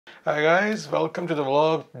Hi guys, welcome to the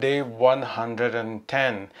vlog day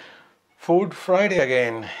 110. Food Friday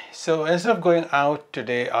again. So instead of going out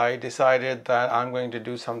today, I decided that I'm going to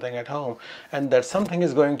do something at home, and that something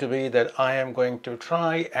is going to be that I am going to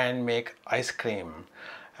try and make ice cream.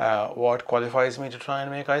 What qualifies me to try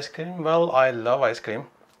and make ice cream? Well, I love ice cream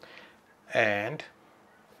and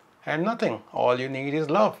nothing. All you need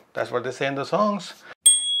is love. That's what they say in the songs.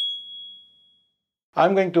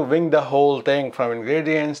 I'm going to wing the whole thing from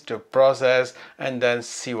ingredients to process and then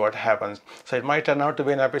see what happens. So it might turn out to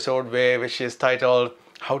be an episode which is titled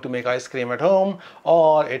How to Make Ice Cream at Home,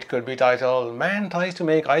 or it could be titled Man Tries to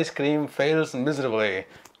Make Ice Cream Fails Miserably.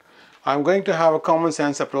 I'm going to have a common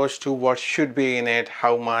sense approach to what should be in it,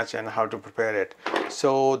 how much and how to prepare it.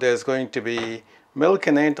 So there's going to be milk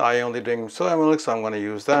in it. I only drink soy milk, so I'm going to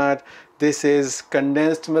use that. This is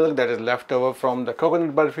condensed milk that is left over from the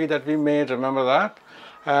coconut burfi that we made, remember that?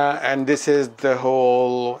 And this is the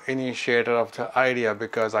whole initiator of the idea,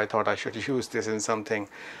 because I thought I should use this in something.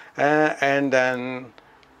 And then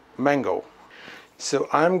mango. So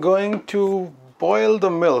I'm going to boil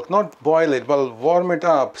the milk, not boil it, but warm it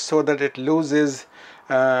up so that it loses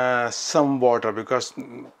some water, because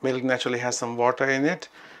milk naturally has some water in it,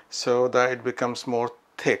 so that it becomes more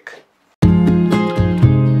thick.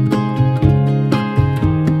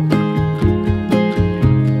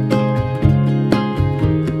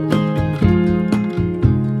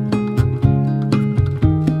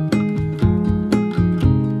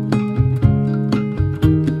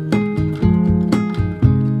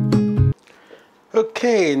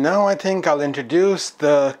 Okay, now I think I'll introduce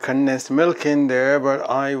the condensed milk in there, but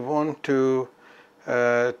I want to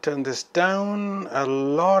turn this down a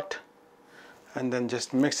lot and then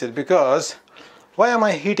just mix it, because why am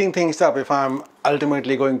I heating things up if I'm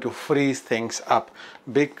ultimately going to freeze things up?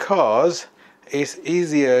 Because it's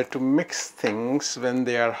easier to mix things when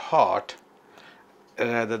they are hot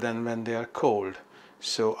rather than when they are cold.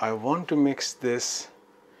 So I want to mix this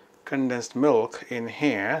condensed milk in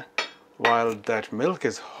here while that milk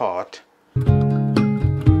is hot.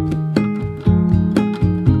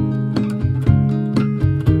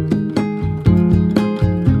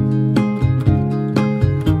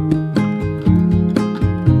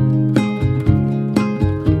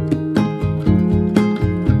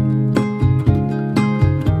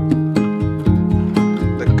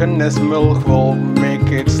 The condensed milk will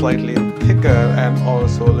make it slightly thicker and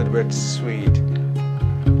also a little bit sweet.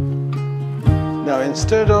 Now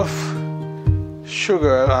instead of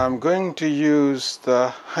sugar, I'm going to use the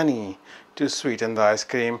honey to sweeten the ice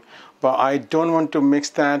cream, but I don't want to mix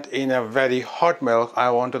that in a very hot milk.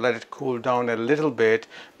 I want to let it cool down a little bit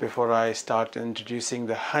before I start introducing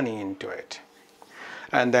the honey into it.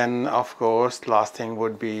 And then of course last thing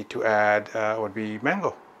would be to add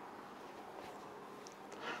mango,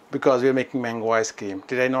 because we're making mango ice cream.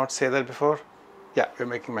 Did I not say that before? Yeah, we're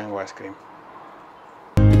making mango ice cream.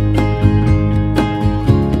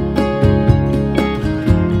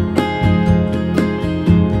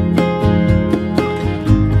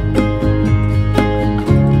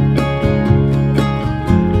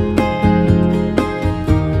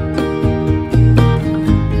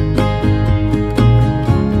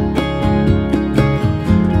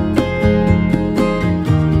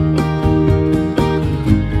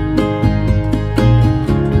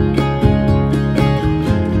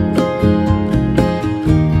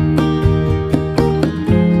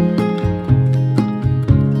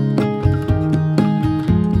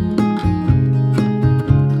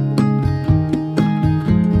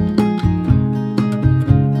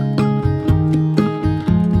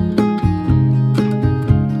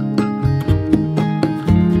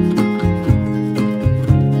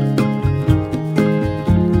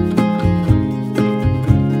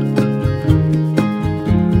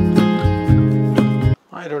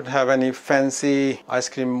 I don't have any fancy ice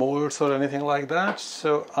cream molds or anything like that,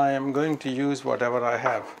 so I am going to use whatever I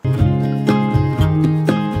have.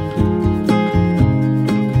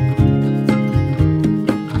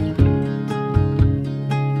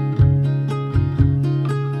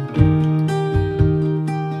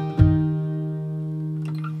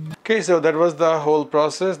 Okay, so that was the whole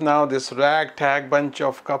process. Now this ragtag bunch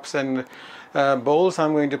of cups and bowls,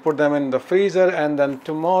 I'm going to put them in the freezer, and then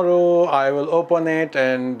tomorrow I will open it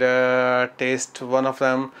and taste one of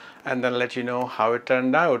them and then let you know how it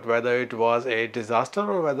turned out, whether it was a disaster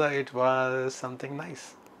or whether it was something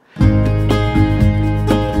nice.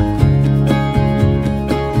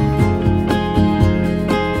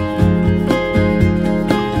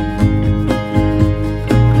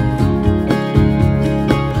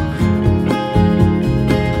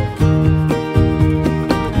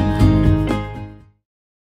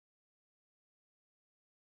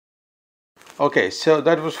 Okay, so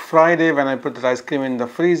that was Friday when I put the ice cream in the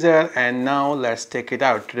freezer, and now let's take it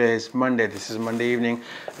out. Today is Monday. This is Monday evening.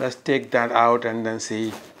 Let's take that out and then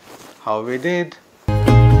see how we did.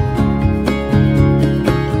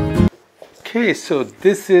 Okay, so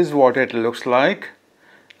this is what it looks like.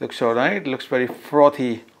 Looks alright. Looks very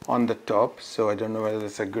frothy on the top, so I don't know whether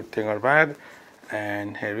it's a good thing or bad.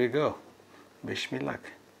 And here we go. Wish me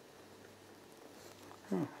luck.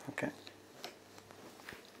 Okay.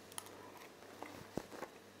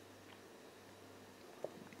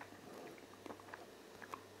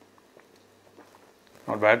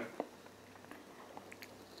 Not bad.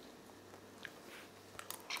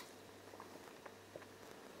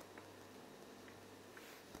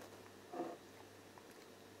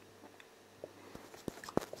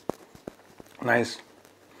 Nice.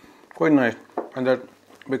 Quite nice. And that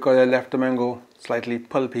because I left the mango slightly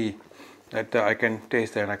pulpy, that I can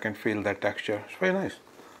taste that, I can feel that texture. It's very nice.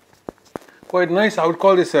 Quite nice. I would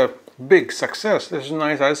call this a big success. This is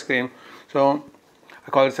nice ice cream. So I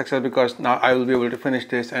call it success because now I will be able to finish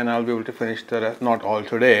this, and I'll be able to finish the rest, not all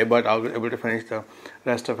today, but I'll be able to finish the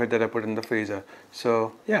rest of it that I put in the freezer.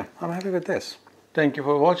 So yeah, I'm happy with this. Thank you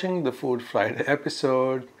for watching the Food Friday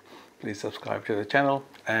episode. Please subscribe to the channel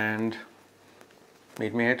and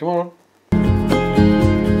meet me here tomorrow.